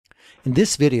In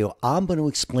this video, I'm going to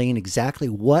explain exactly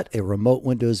what a remote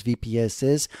Windows VPS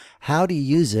is, how to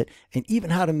use it, and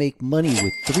even how to make money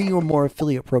with 3 or more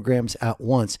affiliate programs at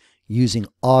once using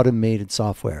automated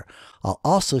software. I'll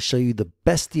also show you the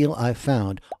best deal I've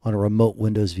found on a remote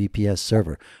Windows VPS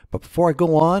server. But before I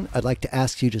go on, I'd like to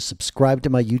ask you to subscribe to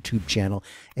my YouTube channel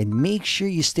and make sure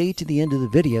you stay to the end of the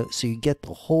video so you get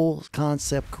the whole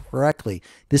concept correctly.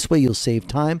 This way you'll save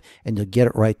time and you'll get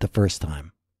it right the first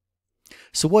time.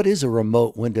 So what is a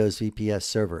remote Windows VPS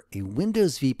server? A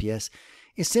Windows VPS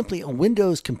is simply a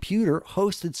Windows computer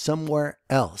hosted somewhere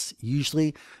else,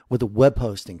 usually with a web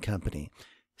hosting company.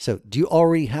 So do you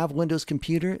already have a Windows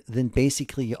computer? Then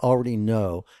basically you already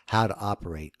know how to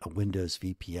operate a Windows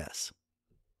VPS.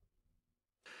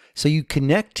 So you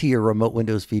connect to your remote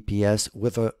Windows VPS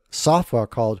with a software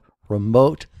called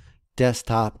Remote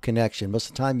Desktop Connection. Most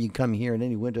of the time you come here in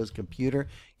any Windows computer,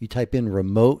 you type in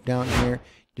remote down here,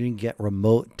 you can get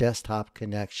remote desktop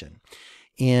connection.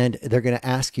 And they're going to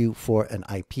ask you for an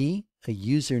IP, a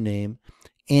username,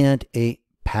 and a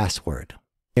password.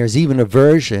 There's even a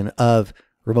version of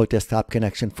remote desktop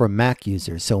connection for Mac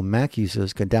users. So Mac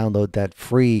users can download that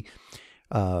free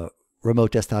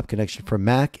remote desktop connection for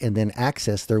Mac and then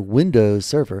access their Windows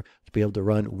server to be able to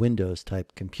run Windows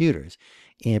type computers.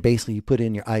 And basically you put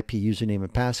in your IP, username,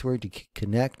 and password, you can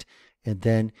connect, and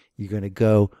then you're going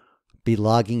to be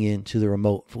logging into the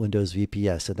remote Windows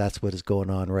VPS. So that's what is going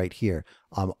on right here.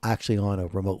 I'm actually on a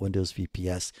remote Windows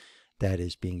VPS that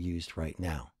is being used right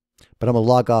now. But I'm going to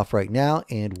log off right now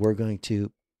and we're going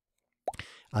to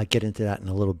get into that in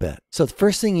a little bit. So the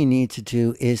first thing you need to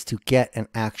do is to get an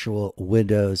actual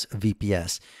Windows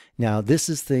VPS. Now this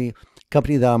is the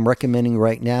company that I'm recommending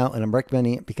right now, and I'm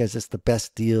recommending it because it's the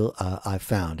best deal I've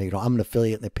found. You know, I'm an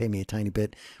affiliate and they pay me a tiny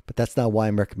bit, but that's not why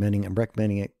I'm recommending it. I'm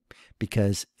recommending it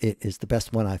because it is the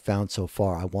best one I've found so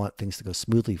far. I want things to go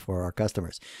smoothly for our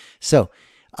customers. So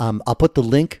I'll put the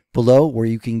link below where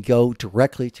you can go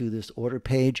directly to this order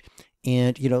page.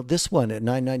 And you know, this one at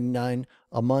 $9.99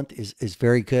 a month is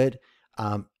very good.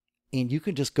 And you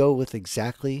can just go with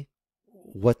exactly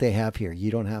what they have here.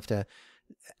 You don't have to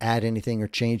add anything or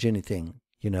change anything,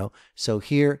 you know. So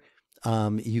here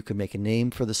you can make a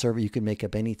name for the server. You can make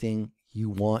up anything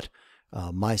you want.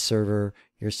 My server,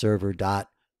 your server, dot,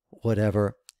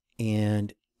 whatever,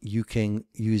 and you can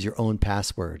use your own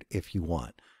password if you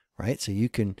want, right? So you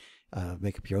can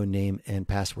make up your own name and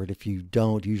password. If you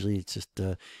don't, usually it's just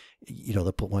you know,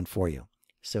 they'll put one for you.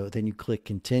 So then you click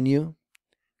continue,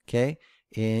 okay,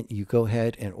 and you go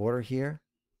ahead and order here.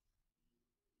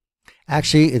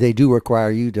 Actually, they do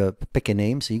require you to pick a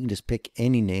name, so you can just pick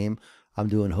any name. I'm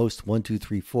doing host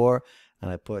 1234, and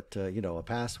I put you know, a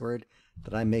password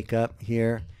that I make up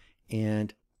here,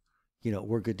 and you know,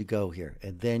 we're good to go here.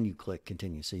 And then you click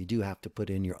continue. So you do have to put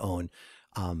in your own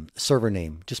server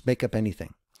name. Just make up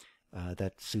anything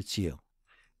that suits you,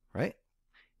 right?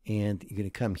 And you're going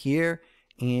to come here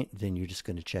and then you're just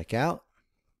going to check out.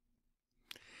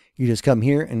 You just come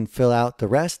here and fill out the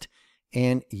rest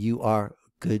and you are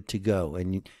good to go.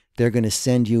 And they're going to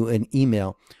send you an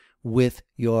email with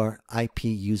your IP,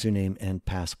 username, and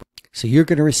password. So you're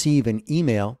going to receive an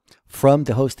email from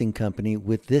the hosting company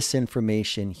with this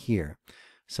information here.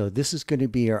 So this is going to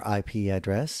be your IP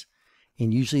address,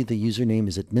 and usually the username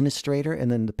is administrator,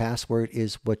 and then the password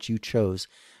is what you chose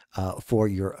for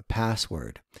your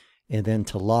password. And then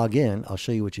to log in, I'll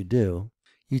show you what you do.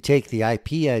 You take the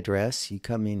IP address, you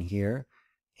come in here,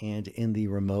 and in the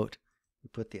remote, you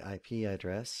put the IP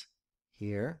address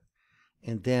here,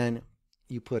 and then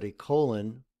you put a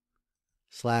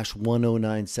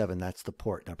 :/1097. That's the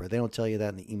port number. They don't tell you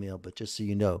that in the email, but just so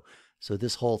you know. So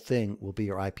this whole thing will be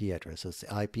your IP address. So it's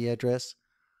the IP address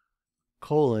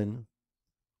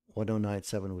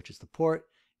 :1097, which is the port,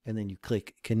 and then you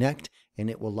click connect, and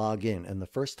it will log in. And the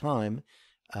first time,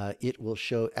 it will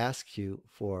ask you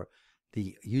for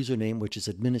the username, which is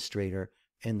administrator,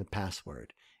 and the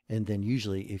password. And then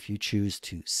usually, if you choose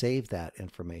to save that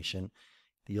information,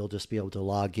 you'll just be able to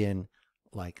log in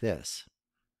like this.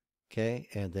 Okay,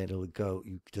 and then it'll go,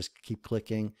 you just keep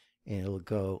clicking and it'll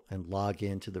go and log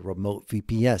into the remote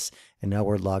VPS. And now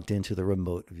we're logged into the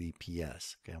remote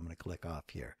VPS. Okay, I'm going to click off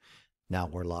here. Now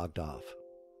we're logged off.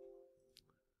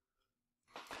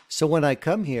 So when I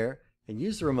come here and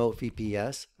use the remote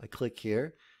VPS, I click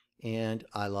here and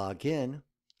I log in.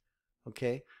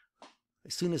 Okay,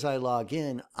 as soon as I log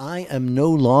in, I am no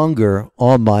longer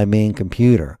on my main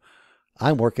computer.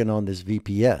 I'm working on this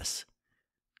VPS,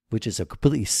 which is a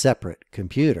completely separate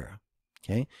computer.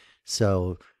 Okay,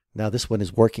 so now this one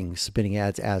is working, spinning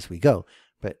ads as we go.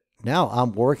 But now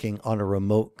I'm working on a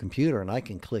remote computer and I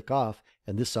can click off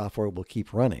and this software will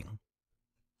keep running.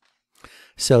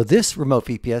 So this remote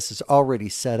VPS is already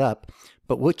set up,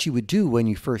 but what you would do when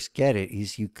you first get it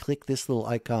is you click this little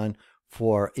icon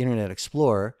for Internet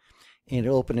Explorer, and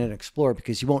it'll open Internet Explorer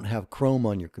because you won't have Chrome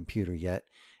on your computer yet.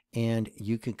 And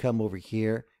you can come over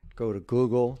here, go to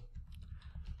Google,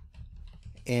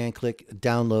 and click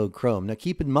Download Chrome. Now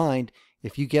keep in mind,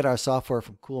 if you get our software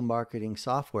from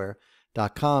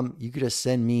coolmarketingsoftware.com, you could just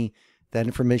send me that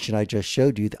information I just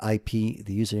showed you, the IP,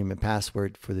 the username and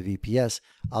password for the VPS.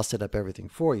 I'll set up everything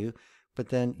for you. But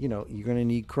then, you know, you're going to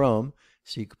need Chrome,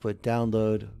 so you could put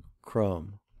Download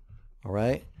Chrome. All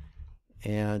right.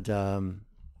 And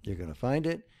you're going to find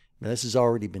it. Now this has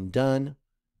already been done.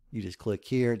 You just click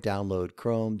here, download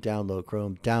Chrome,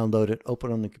 download it,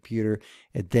 open on the computer,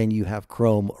 and then you have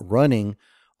Chrome running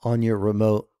on your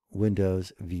remote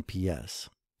Windows VPS.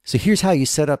 So here's how you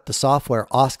set up the software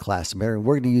OS Class Submitter. And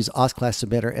we're going to use OS Class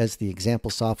Submitter as the example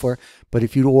software. But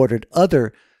if you ordered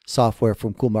other software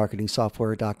from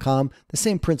coolmarketingsoftware.com, the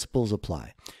same principles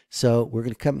apply. So we're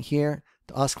going to come here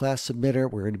to OS Class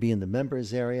Submitter. We're going to be in the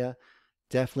members area.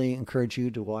 Definitely encourage you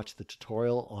to watch the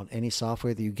tutorial on any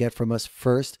software that you get from us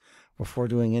first before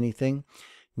doing anything.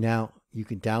 Now you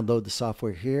can download the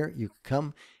software here. You can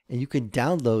come and you can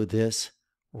download this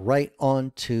right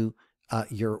onto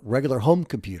your regular home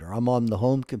computer. I'm on the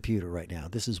home computer right now.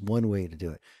 This is one way to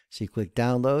do it. So you click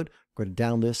download. I'm going to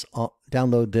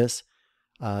download this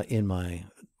in my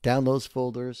downloads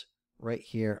folders right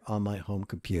here on my home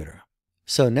computer.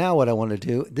 So now what I want to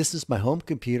do, this is my home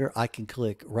computer. I can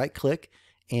right click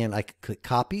and I can click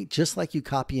copy, just like you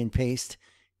copy and paste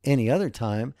any other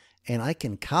time. And I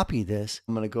can copy this.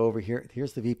 I'm going to go over here.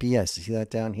 Here's the VPS. You see that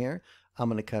down here? I'm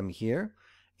going to come here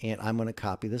and I'm going to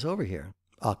copy this over here.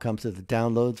 I'll come to the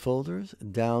downloads folders,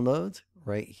 downloads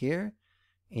right here,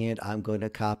 and I'm going to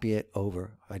copy it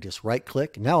over. I just right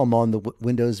click. Now I'm on the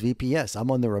Windows VPS. I'm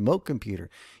on the remote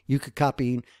computer. You could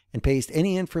copy and paste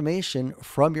any information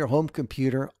from your home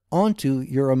computer onto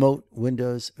your remote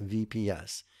Windows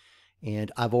VPS.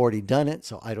 And I've already done it,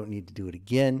 so I don't need to do it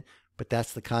again, but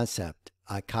that's the concept.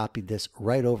 I copied this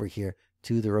right over here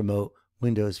to the remote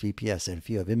Windows VPS. And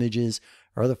if you have images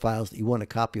or other files that you want to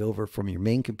copy over from your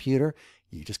main computer,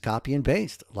 you just copy and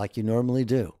paste like you normally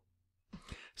do.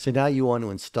 So now you want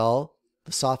to install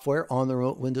the software on the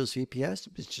remote Windows VPS.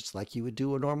 It's just like you would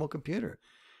do a normal computer.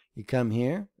 You come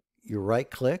here, you right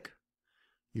click,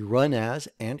 you run as,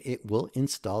 and it will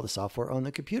install the software on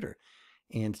the computer.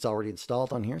 And it's already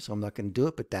installed on here, so I'm not going to do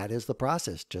it, but that is the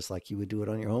process, just like you would do it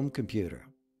on your home computer.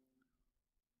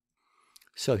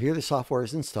 So here the software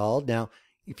is installed. Now,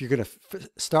 if you're going to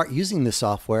start using this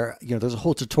software, you know, there's a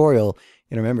whole tutorial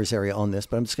in our members area on this,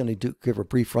 but I'm just going to give a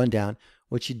brief rundown.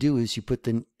 What you do is you put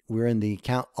we're in the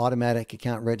automatic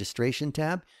account registration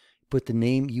tab, put the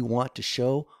name you want to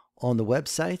show on the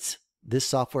websites. This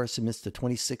software submits to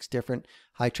 26 different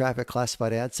high traffic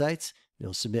classified ad sites.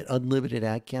 It'll submit unlimited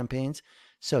ad campaigns.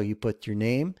 So you put your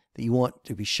name that you want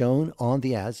to be shown on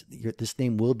the ads. This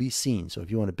name will be seen. So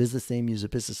if you want a business name, use a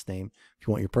business name. If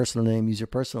you want your personal name, use your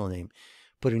personal name.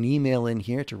 Put an email in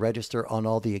here to register on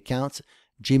all the accounts.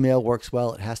 Gmail works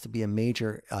well. It has to be a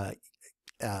major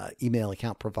email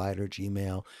account provider,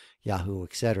 Gmail, Yahoo,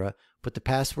 etc. Put the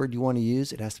password you want to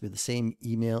use. It has to be the same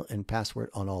email and password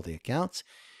on all the accounts.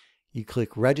 You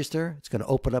click register. It's going to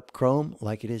open up Chrome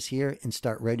like it is here and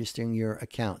start registering your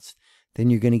accounts. Then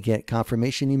you're going to get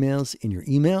confirmation emails in your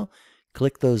email.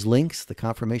 Click those links, the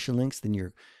confirmation links, then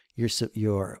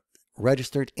you're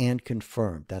registered and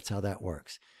confirmed. That's how that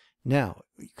works. Now,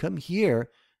 you come here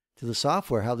to the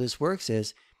software. How this works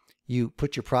is you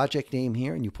put your project name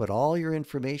here and you put all your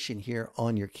information here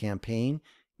on your campaign.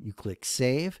 You click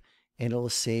save and it'll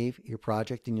save your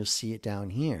project and you'll see it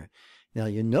down here. Now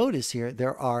you'll notice here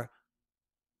there are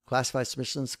classified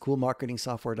submissions,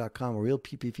 coolmarketingsoftware.com, real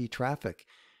PPV traffic.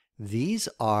 These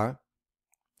are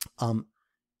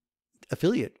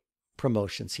affiliate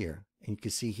promotions here. And you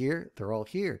can see here, they're all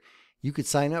here. You could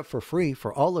sign up for free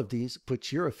for all of these,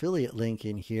 put your affiliate link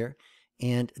in here,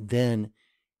 and then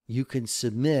you can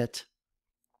submit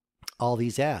all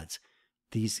these ads,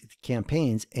 these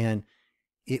campaigns, and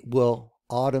it will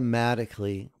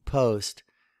automatically post.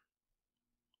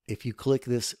 If you click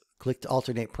this, click to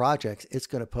alternate projects, it's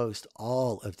going to post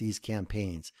all of these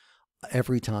campaigns.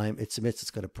 Every time it submits,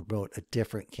 it's going to promote a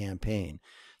different campaign.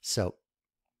 So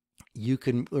you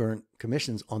can earn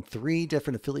commissions on 3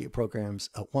 different affiliate programs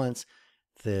at once.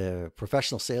 The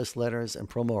professional sales letters and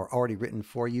promo are already written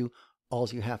for you. All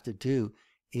you have to do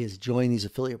is join these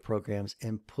affiliate programs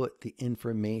and put the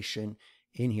information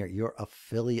in here, your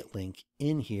affiliate link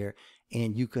in here,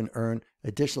 and you can earn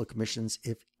additional commissions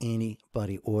if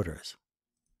anybody orders.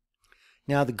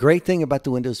 Now, the great thing about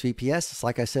the Windows VPS is,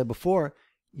 like I said before,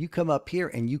 you come up here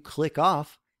and you click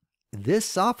off, this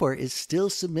software is still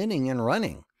submitting and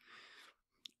running.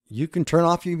 You can turn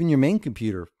off even your main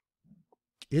computer.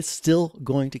 It's still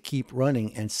going to keep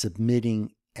running and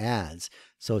submitting ads.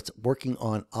 So it's working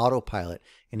on autopilot,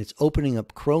 and it's opening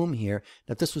up Chrome here.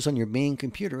 Now, if this was on your main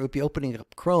computer, it would be opening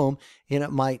up Chrome, and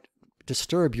it might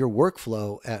disturb your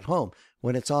workflow at home.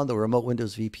 When it's on the Remote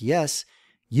Windows VPS,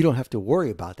 you don't have to worry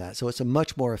about that. So it's a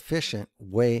much more efficient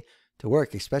way to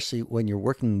work, especially when you're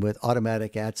working with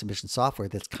automatic ad submission software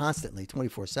that's constantly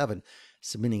 24/7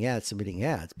 submitting ads.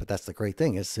 But that's the great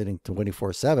thing, is sitting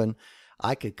 24/7.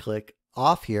 I could click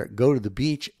off here, go to the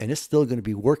beach, and it's still going to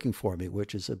be working for me,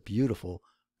 which is a beautiful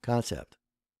concept.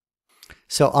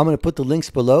 So I'm going to put the links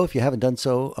below, if you haven't done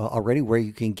so already, where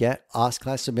you can get OS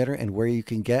Class Submitter and where you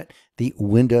can get the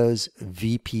Windows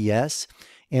VPS,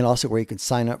 and also where you can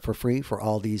sign up for free for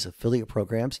all these affiliate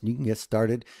programs. And you can get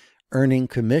started earning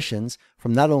commissions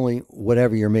from not only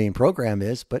whatever your main program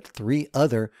is, but 3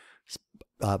 other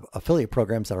affiliate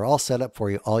programs that are all set up for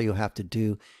you. All you have to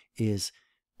do is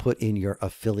put in your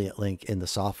affiliate link in the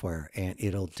software, and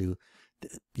it'll do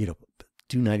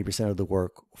 90% of the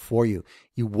work for you.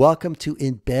 You're welcome to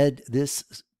embed this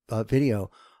video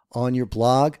on your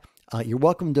blog. You're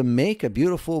welcome to make a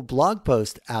beautiful blog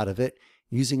post out of it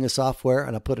using a software,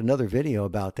 and I'll put another video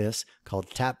about this called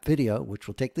Tap Video, which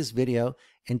will take this video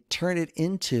and turn it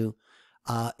into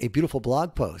a beautiful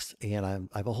blog post. And I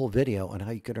have a whole video on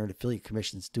how you can earn affiliate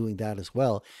commissions doing that as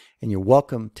well. And you're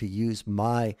welcome to use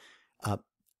my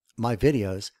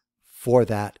videos for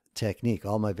that technique.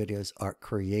 All my videos are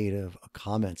Creative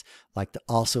Commons. I'd like to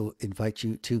also invite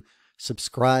you to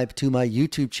subscribe to my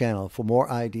YouTube channel for more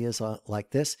ideas like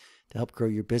this to help grow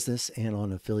your business and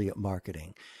on affiliate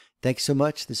marketing. Thanks so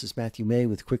much. This is Matthew May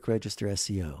with Quick Register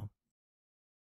SEO.